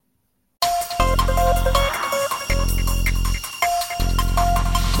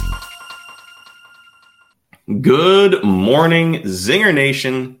Good morning, Zinger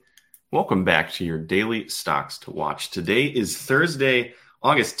Nation. Welcome back to your daily stocks to watch. Today is Thursday,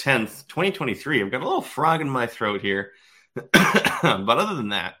 August 10th, 2023. I've got a little frog in my throat here. But other than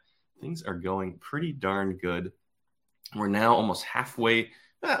that, things are going pretty darn good. We're now almost halfway.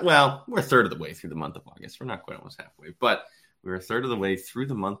 We're a third of the way through the month of August. We're not quite almost halfway, but we're a third of the way through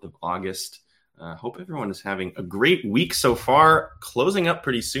the month of August. Hope everyone is having a great week so far. Closing up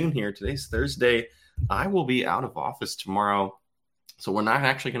pretty soon here. Today's Thursday. I will be out of office tomorrow, so we're not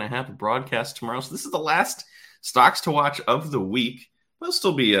actually going to have a broadcast tomorrow. So this is the last stocks to watch of the week. There'll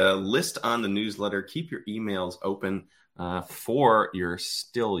still be a list on the newsletter. Keep your emails open for your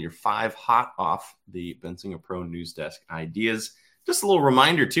 5 hot off the Benzinga Pro News Desk ideas. Just a little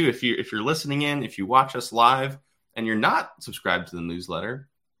reminder too, if you're listening in, if you watch us live and you're not subscribed to the newsletter,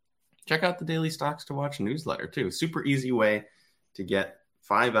 check out the Daily Stocks to Watch newsletter too. Super easy way to get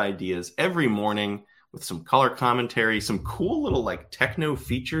 5 ideas every morning with some color commentary, some cool little techno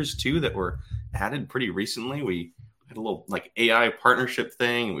features too that were added pretty recently. We had a little AI partnership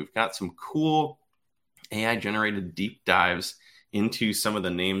thing, and we've got some cool AI generated deep dives into some of the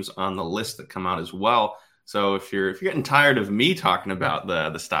names on the list that come out as well. So if you're getting tired of me talking about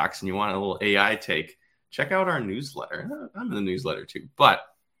the stocks and you want a little AI take, check out our newsletter. I'm in the newsletter too, but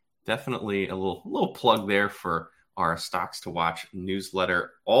definitely a little plug there for our Stocks to Watch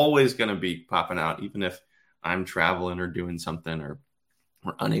newsletter. Always going to be popping out, even if I'm traveling or doing something or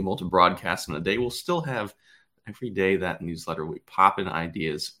we're unable to broadcast in a day. We'll still have every day that newsletter will be popping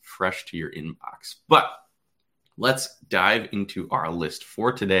ideas fresh to your inbox. But let's dive into our list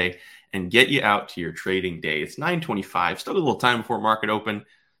for today and get you out to your trading day. It's 9:25. Still got a little time before market open.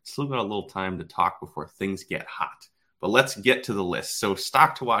 Still got a little time to talk before things get hot. But let's get to the list. So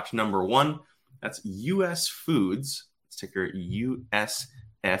stock to watch number 1. That's US Foods, ticker USFD.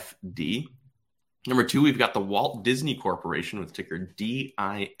 Number 2, we've got the Walt Disney Corporation with ticker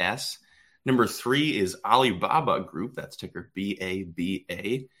DIS. Number 3 is Alibaba Group, that's ticker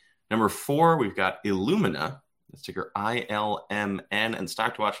BABA. Number 4, we've got Illumina, that's ticker ILMN. And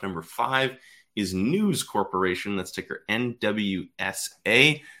stock to watch number 5 is News Corporation, that's ticker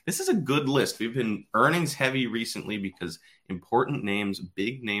NWSA. This is a good list. We've been earnings heavy recently because important names,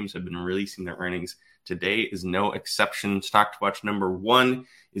 big names have been releasing their earnings. Today is no exception. Stock to watch number 1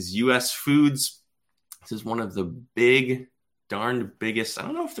 is US Foods. This is one of the darn biggest. I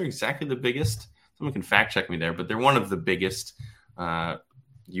don't know if they're exactly the biggest. Someone can fact check me there, but they're one of the biggest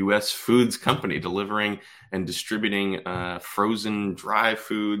U.S. foods company delivering and distributing frozen dry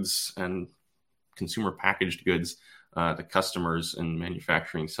foods and consumer packaged goods to customers and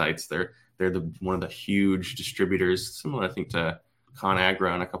manufacturing sites. They're one of the huge distributors, similar I think to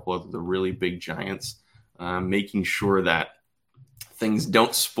ConAgra and a couple of the really big giants, making sure that things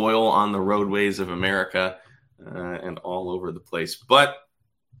don't spoil on the roadways of America and all over the place. But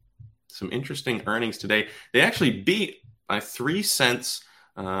some interesting earnings today. They actually beat by 3 cents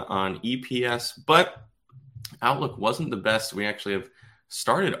on EPS, but outlook wasn't the best. We actually have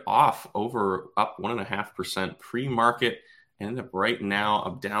started off up 1.5% pre-market, ended up right now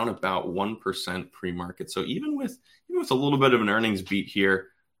up down about 1% pre-market. So even with a little bit of an earnings beat here,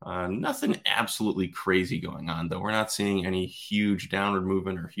 nothing absolutely crazy going on, though. We're not seeing any huge downward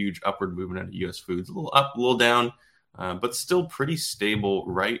movement or huge upward movement out of U.S. Foods. A little up, a little down, but still pretty stable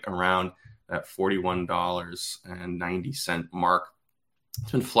right around that $41.90 mark.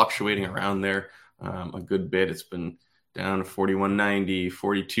 It's been fluctuating around there a good bit. It's been down to 41.90,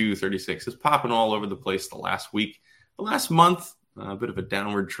 42.36. It's popping all over the place the last week. The last month, a bit of a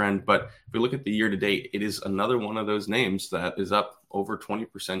downward trend. But if we look at the year to date, it is another one of those names that is up over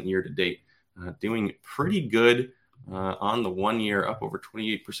 20% year to date, doing pretty good on the 1 year, up over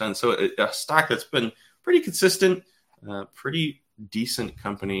 28%. So a stock that's been pretty consistent, pretty decent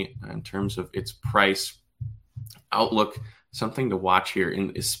company in terms of its price outlook. Something to watch here,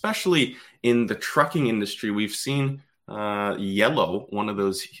 and especially in the trucking industry. We've seen Yellow, one of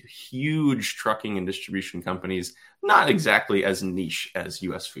those huge trucking and distribution companies, not exactly as niche as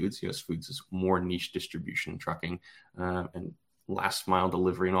US Foods. US Foods is more niche distribution, trucking, and last mile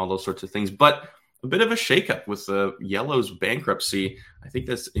delivery and all those sorts of things. But a bit of a shakeup with Yellow's bankruptcy. I think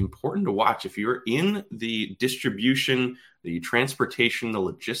that's important to watch. If you're in the distribution, the transportation, the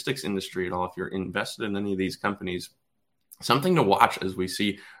logistics industry at all, if you're invested in any of these companies, something to watch as we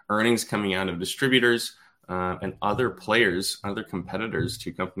see earnings coming out of distributors and other players, other competitors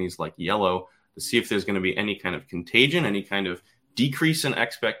to companies like Yellow, to see if there's going to be any kind of contagion, any kind of decrease in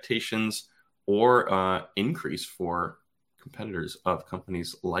expectations, or increase for competitors of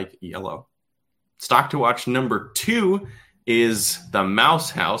companies like Yellow. Stock to watch number 2 is the Mouse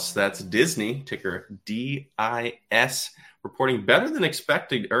House. That's Disney, ticker DIS, reporting better than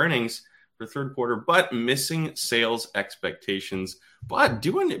expected earnings for third quarter, but missing sales expectations, but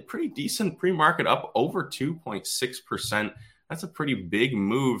doing a pretty decent pre-market, up over 2.6%. That's a pretty big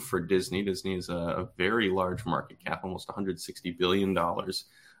move for Disney. Disney is a very large market cap, almost $160 billion.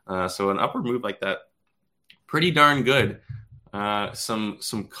 So an upward move like that, pretty darn good.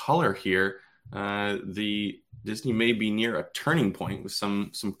 Some color here. The Disney may be near a turning point, with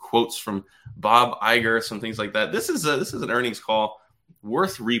some quotes from Bob Iger, some things like that. This is an earnings call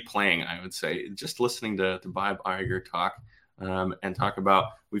worth replaying, I would say. Just listening to Bob Iger talk and talk about,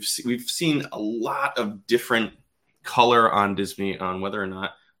 we've seen a lot of different color on Disney on whether or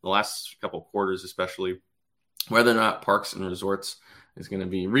not the last couple of quarters, especially, whether or not parks and resorts is going to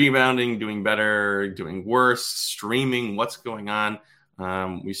be rebounding, doing better, doing worse, streaming, what's going on.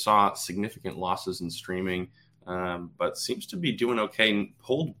 We saw significant losses in streaming, but seems to be doing okay and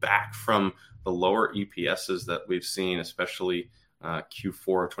pulled back from the lower EPSs that we've seen, especially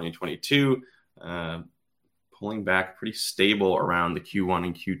Q4 of 2022, pulling back pretty stable around the Q1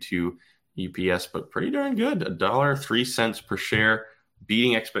 and Q2 EPS, but pretty darn good. $1.03 per share,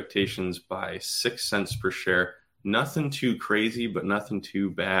 beating expectations by 6 cents per share. Nothing too crazy, but nothing too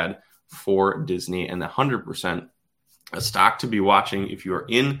bad for Disney, and 100% a stock to be watching if you are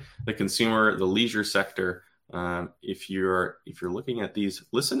in the consumer, the leisure sector. If you're looking at these,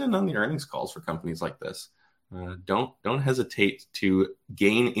 listen in on the earnings calls for companies like this. Don't hesitate to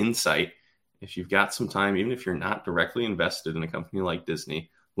gain insight if you've got some time, even if you're not directly invested in a company like Disney.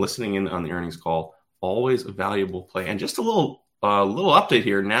 Listening in on the earnings call, always a valuable play. And just a little update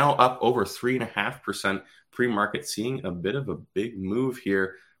here, now up over 3.5% pre-market, seeing a bit of a big move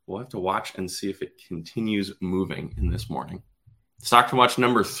here. We'll have to watch and see if it continues moving in this morning. Stock to watch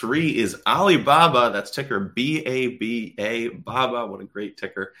number 3 is Alibaba. That's ticker BABA. Baba, what a great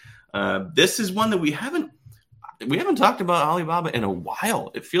ticker. This is one that we haven't talked about Alibaba in a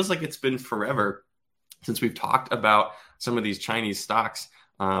while. It feels like it's been forever since we've talked about some of these Chinese stocks.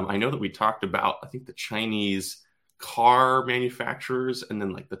 I know that we talked about, I think, the Chinese car manufacturers and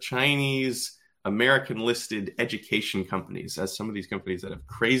then like the Chinese American listed education companies as some of these companies that have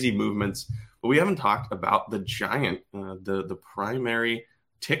crazy movements, but we haven't talked about the giant, the primary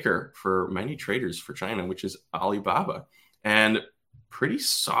ticker for many traders for China, which is Alibaba. And pretty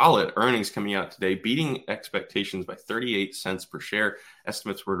solid earnings coming out today, beating expectations by 38 cents per share.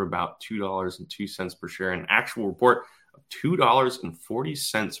 Estimates were at about $2.02 per share. An actual report of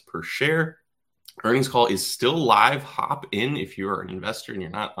 $2.40 per share. Earnings call is still live. Hop in if you're an investor and you're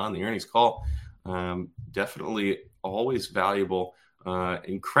not on the earnings call. Definitely always valuable,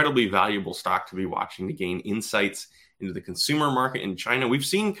 incredibly valuable stock to be watching to gain insights into the consumer market in China. We've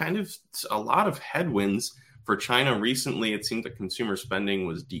seen kind of a lot of headwinds for China recently. It seemed that consumer spending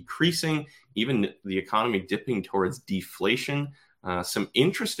was decreasing, even the economy dipping towards deflation. Some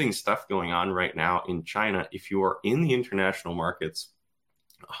interesting stuff going on right now in China. If you are in the international markets,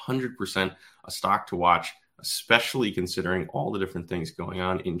 100% a stock to watch, especially considering all the different things going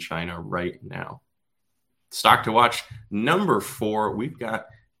on in China right now. Stock to watch number 4, we've got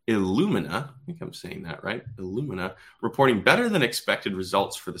Illumina. I think I'm saying that right. Illumina reporting better than expected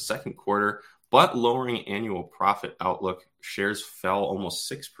results for the second quarter, but lowering annual profit outlook. Shares fell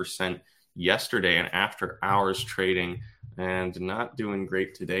almost 6% yesterday and after hours trading, and not doing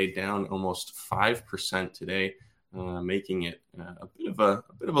great today, down almost 5% today, making it a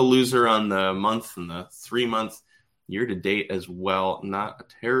bit of a loser on the month and the 3-month year to date as well. Not a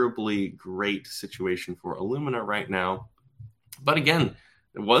terribly great situation for Illumina right now, but again,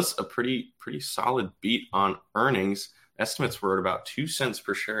 it was a pretty solid beat on earnings. Estimates were at about 2 cents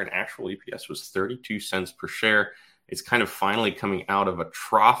per share, and actual EPS was 32 cents per share. It's kind of finally coming out of a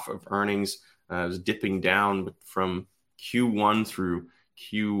trough of earnings. It was dipping down from Q1 through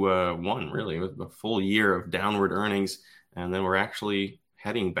Q1, really, with a full year of downward earnings. And then we're actually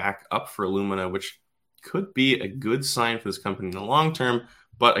heading back up for Illumina, which could be a good sign for this company in the long term.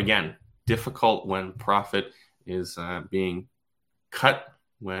 But again, difficult when profit is being cut,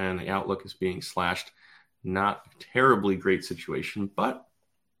 when the outlook is being slashed. Not a terribly great situation, but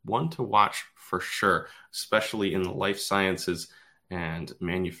one to watch for sure, especially in the life sciences and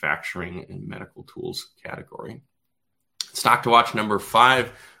manufacturing and medical tools category. Stock to watch number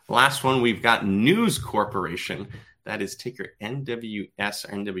 5. Last one, we've got News Corporation. That is ticker NWS,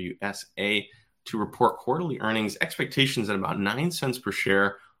 NWSA, to report quarterly earnings. Expectations at about 9 cents per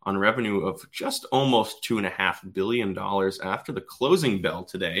share on revenue of just almost $2.5 billion after the closing bell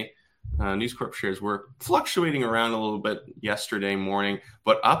today. News Corp shares were fluctuating around a little bit yesterday morning,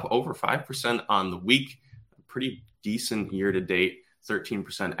 but up over 5% on the week. Pretty decent year to date,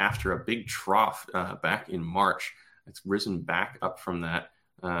 13% after a big trough back in March. It's risen back up from that.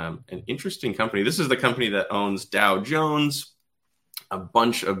 An interesting company. This is the company that owns Dow Jones, a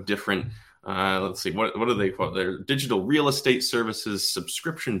bunch of different, let's see, what do they call it? They're digital real estate services,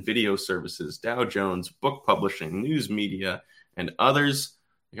 subscription video services, Dow Jones, book publishing, news media, and others.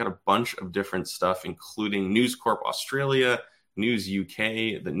 They got a bunch of different stuff, including News Corp Australia, News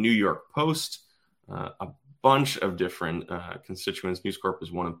UK, the New York Post, a bunch of different constituents. News Corp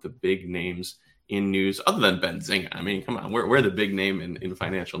is one of the big names in news, other than Benzinga. I mean, come on, we're the big name in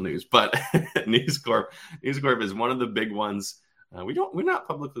financial news, but News Corp is one of the big ones. We're not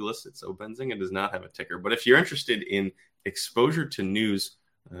publicly listed, so Benzinga does not have a ticker. But if you're interested in exposure to news,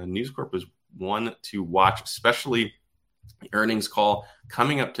 News Corp is one to watch, especially the earnings call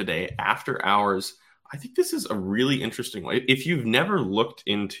coming up today after hours. I think this is a really interesting way. If you've never looked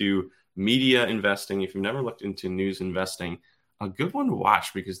into media investing, if you've never looked into news investing, a good one to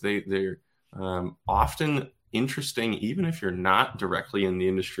watch, because they're often interesting, even if you're not directly in the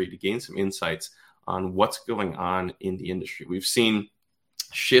industry, to gain some insights on what's going on in the industry. We've seen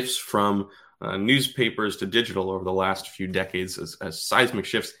shifts from newspapers to digital over the last few decades as seismic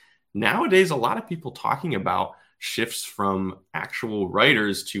shifts. Nowadays, a lot of people talking about shifts from actual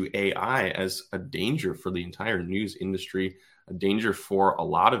writers to AI as a danger for the entire news industry, a danger for a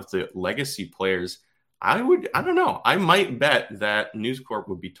lot of the legacy players. I don't know. I might bet that News Corp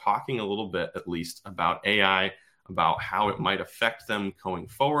would be talking a little bit, at least, about AI, about how it might affect them going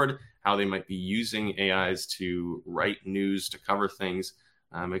forward, how they might be using AIs to write news, to cover things,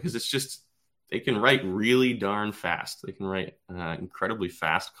 because it's just, they can write really darn fast. They can write incredibly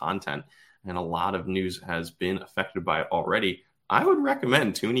fast content, and a lot of news has been affected by it already. I would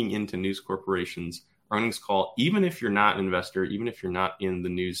recommend tuning into News Corporation's earnings call, even if you're not an investor, even if you're not in the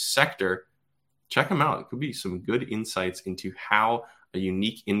news sector. Check them out. It could be some good insights into how a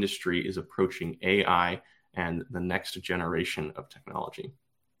unique industry is approaching AI and the next generation of technology.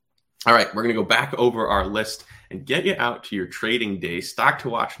 All right, we're going to go back over our list and get you out to your trading day. Stock to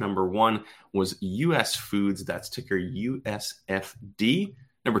watch number 1 was US Foods. That's ticker USFD.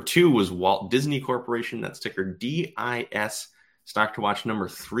 Number 2 was Walt Disney Corporation. That's ticker DIS. Stock to watch number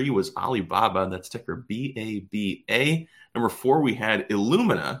 3 was Alibaba. That's ticker BABA. Number 4, we had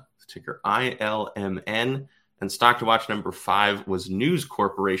Illumina, ticker ILMN. And stock to watch number 5 was News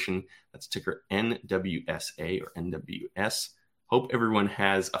Corporation. That's ticker NWSA or NWS. Hope everyone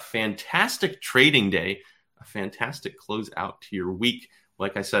has a fantastic trading day, a fantastic close out to your week.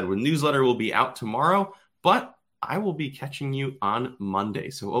 Like I said, the newsletter will be out tomorrow, but I will be catching you on Monday.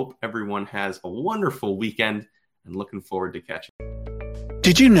 So hope everyone has a wonderful weekend, and looking forward to catching you.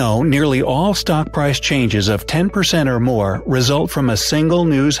 Did you know nearly all stock price changes of 10% or more result from a single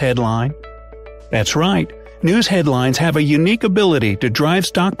news headline? That's right. News headlines have a unique ability to drive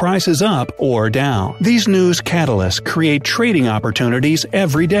stock prices up or down. These news catalysts create trading opportunities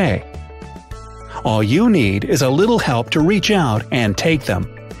every day. All you need is a little help to reach out and take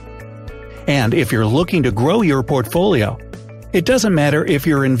them. And if you're looking to grow your portfolio, it doesn't matter if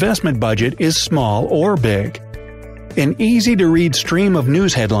your investment budget is small or big. An easy-to-read stream of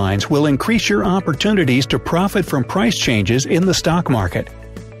news headlines will increase your opportunities to profit from price changes in the stock market,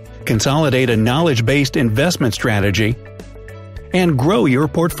 consolidate a knowledge-based investment strategy, and grow your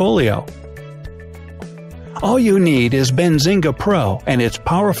portfolio. All you need is Benzinga Pro and its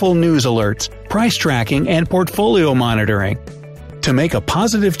powerful news alerts, price tracking, and portfolio monitoring to make a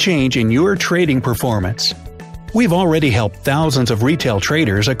positive change in your trading performance. We've already helped thousands of retail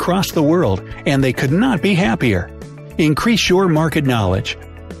traders across the world, and they could not be happier. Increase your market knowledge,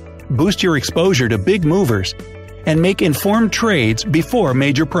 boost your exposure to big movers, and make informed trades before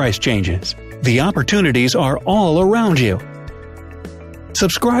major price changes. The opportunities are all around you.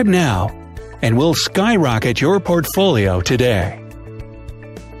 Subscribe now, and we'll skyrocket your portfolio today.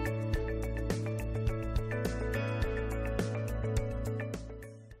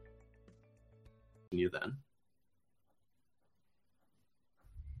 You then.